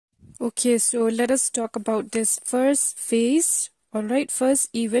Okay, so let us talk about this first phase, alright,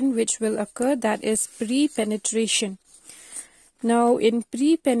 first event which will occur, that is pre-penetration. Now in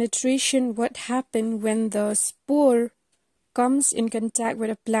pre-penetration, what happens when the spore comes in contact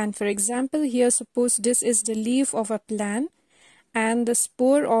with a plant? For example, here suppose this is the leaf of a plant and the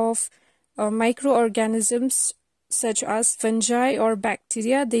spore of microorganisms such as fungi or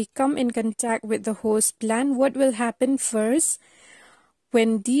bacteria, they come in contact with the host plant. What will happen first?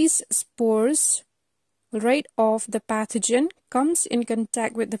 When these spores, right, of the pathogen comes in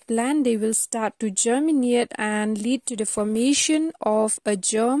contact with the plant, they will start to germinate and lead to the formation of a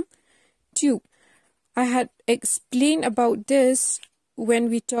germ tube. I had explained about this when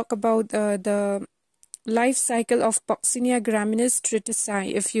we talk about the life cycle of Poxenia graminis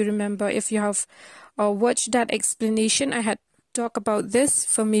tritici. If you remember, if you have watched that explanation, I had talked about this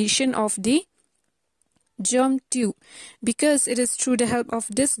formation of the germ tube, because it is through the help of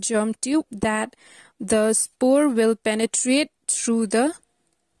this germ tube that the spore will penetrate through the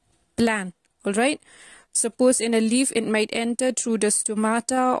plant. All right, suppose in a leaf it might enter through the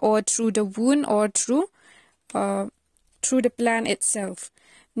stomata or through the wound or through the plant itself.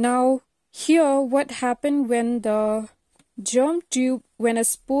 Now here, what happened when the germ tube, when a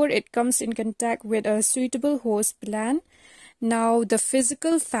spore, it comes in contact with a suitable host plant? Now the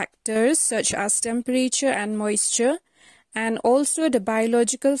physical factors such as temperature and moisture, and also the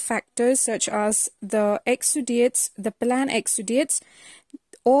biological factors such as the exudates, the plant exudates,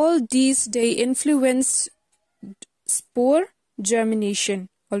 all these, they influence spore germination.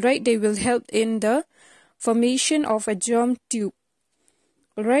 Alright, they will help in the formation of a germ tube.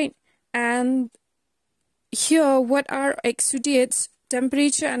 Alright, and here what are exudates?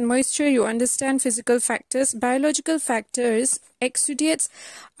 Temperature and moisture, you understand. Physical factors. Biological factors, exudates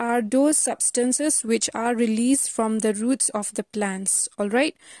are those substances which are released from the roots of the plants.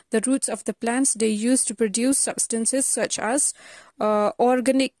 Alright, the roots of the plants, they use to produce substances such as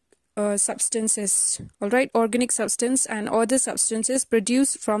organic substances. Alright, organic substance and other substances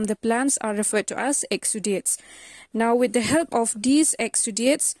produced from the plants are referred to as exudates. Now with the help of these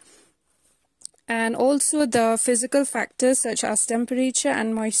exudates and also the physical factors such as temperature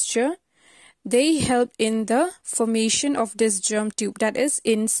and moisture, they help in the formation of this germ tube, that is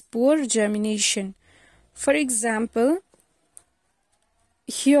in spore germination. For example,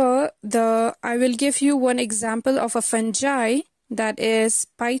 here I will give you one example of a fungi, that is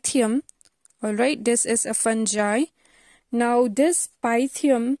Pythium. Alright, this is a fungi. Now this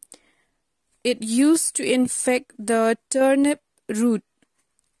Pythium, it used to infect the turnip root.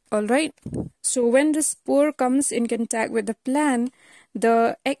 Alright, so when the spore comes in contact with the plant,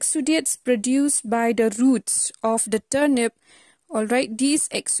 the exudates produced by the roots of the turnip, alright, these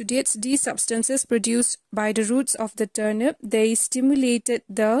exudates, these substances produced by the roots of the turnip, they stimulated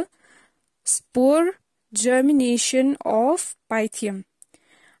the spore germination of Pythium.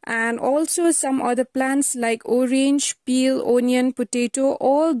 And also some other plants like orange, peel, onion, potato,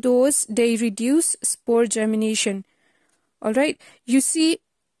 all those, they reduce spore germination. Alright, you see,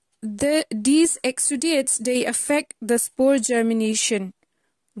 these exudates, they affect the spore germination.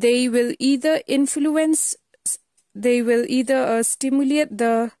 They will either influence, they will either stimulate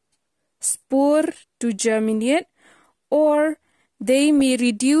the spore to germinate, or they may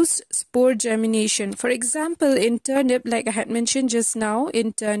reduce spore germination. For example, in turnip, like I had mentioned just now,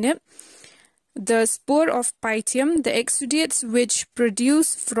 in turnip, the spore of Pythium, the exudates which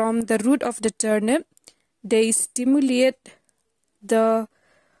produce from the root of the turnip, they stimulate the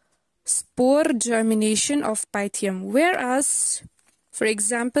spore germination of Pythium. Whereas, for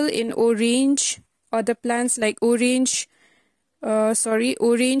example, in orange, other plants like orange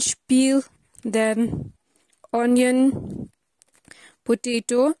peel, then onion,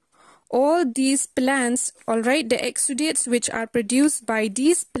 potato, all these plants, alright, the exudates which are produced by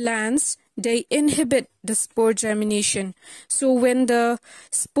these plants, they inhibit the spore germination. So when the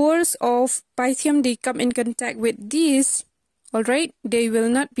spores of Pythium, they come in contact with these, alright, they will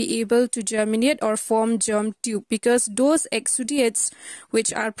not be able to germinate or form germ tube, because those exudates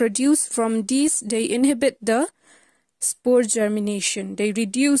which are produced from these, they inhibit the spore germination. They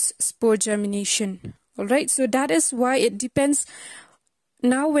reduce spore germination. Alright, so that is why it depends.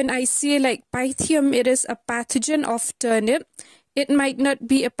 Now when I say like Pythium, it is a pathogen of turnip, it might not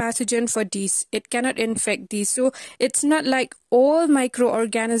be a pathogen for these. It cannot infect these. So it's not like all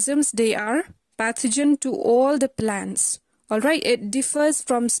microorganisms, they are pathogen to all the plants. Alright, it differs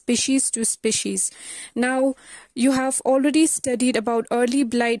from species to species. Now, you have already studied about early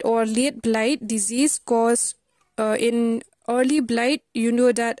blight or late blight disease caused in early blight. You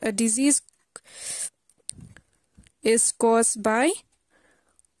know that a disease is caused by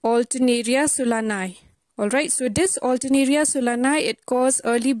Alternaria solanae. Alright, so this Alternaria solanae, it causes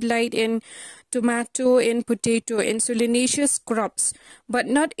early blight in tomato, in potato, in solanaceous crops, but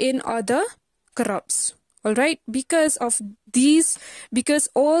not in other crops. Alright, because all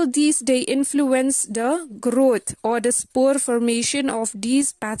these, they influence the growth or the spore formation of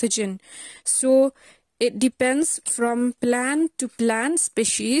these pathogen. So it depends from plant to plant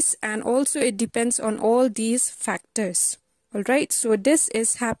species, and also it depends on all these factors. Alright, so this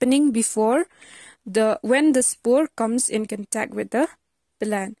is happening before when the spore comes in contact with the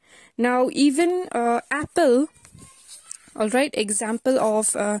plant. Now even apple, alright, example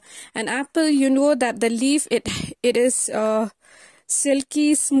of an apple, you know that the leaf, it is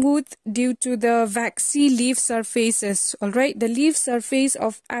silky smooth due to the waxy leaf surfaces. Alright, the leaf surface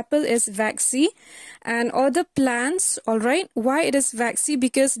of apple is waxy, and other plants, alright, why it is waxy?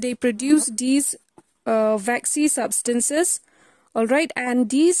 Because they produce these waxy substances. Alright, and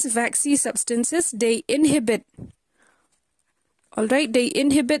these waxy substances, they inhibit, alright, they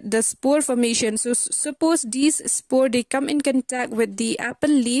inhibit the spore formation. So suppose these spore, they come in contact with the apple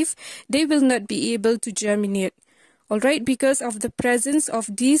leaf, they will not be able to germinate. Alright, because of the presence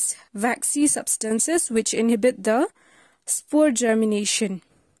of these waxy substances which inhibit the spore germination.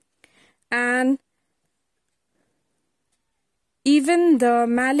 And even the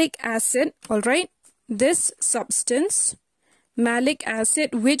malic acid, alright, this substance, malic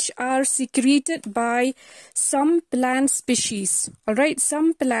acid, which are secreted by some plant species. Alright,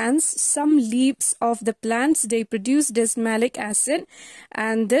 some plants, some leaves of the plants, they produce this malic acid,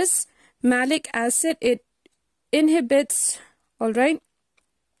 and this malic acid, it inhibits, alright,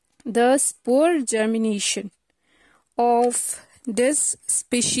 the spore germination of this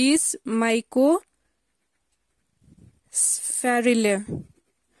species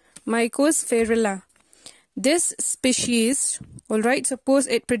Mycosphaerella. This species, alright, suppose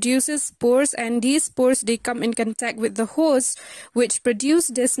it produces spores, and these spores, they come in contact with the host which produce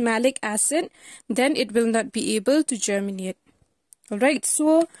this malic acid, then it will not be able to germinate. Alright,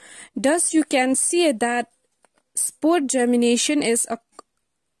 so thus you can see that spore germination is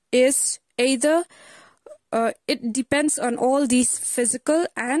either it depends on all these physical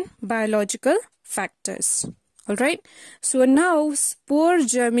and biological factors. Alright, so now spore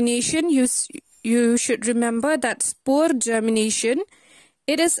germination, you should remember that spore germination,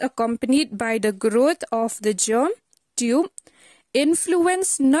 it is accompanied by the growth of the germ tube,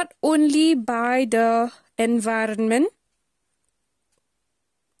 influenced not only by the environment,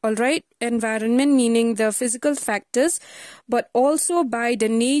 alright, environment meaning the physical factors, but also by the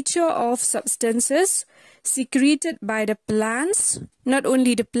nature of substances secreted by the plants, not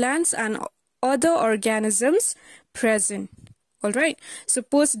only the plants and other organisms present. Alright,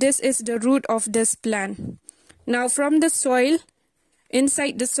 suppose this is the root of this plant. Now from the soil,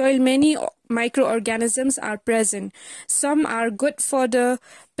 inside the soil, many microorganisms are present. Some are good for the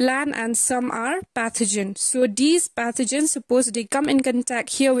plant and some are pathogen. So these pathogens, suppose they come in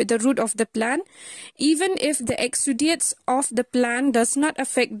contact here with the root of the plant, even if the exudates of the plant does not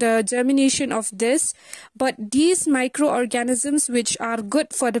affect the germination of this, but these microorganisms which are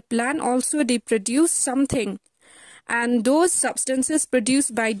good for the plant also, they produce something. And those substances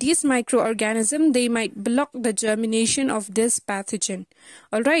produced by these microorganisms, they might block the germination of this pathogen.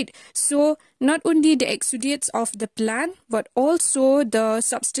 Alright, so not only the exudates of the plant, but also the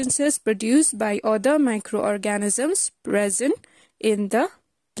substances produced by other microorganisms present in the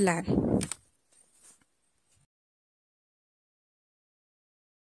plant.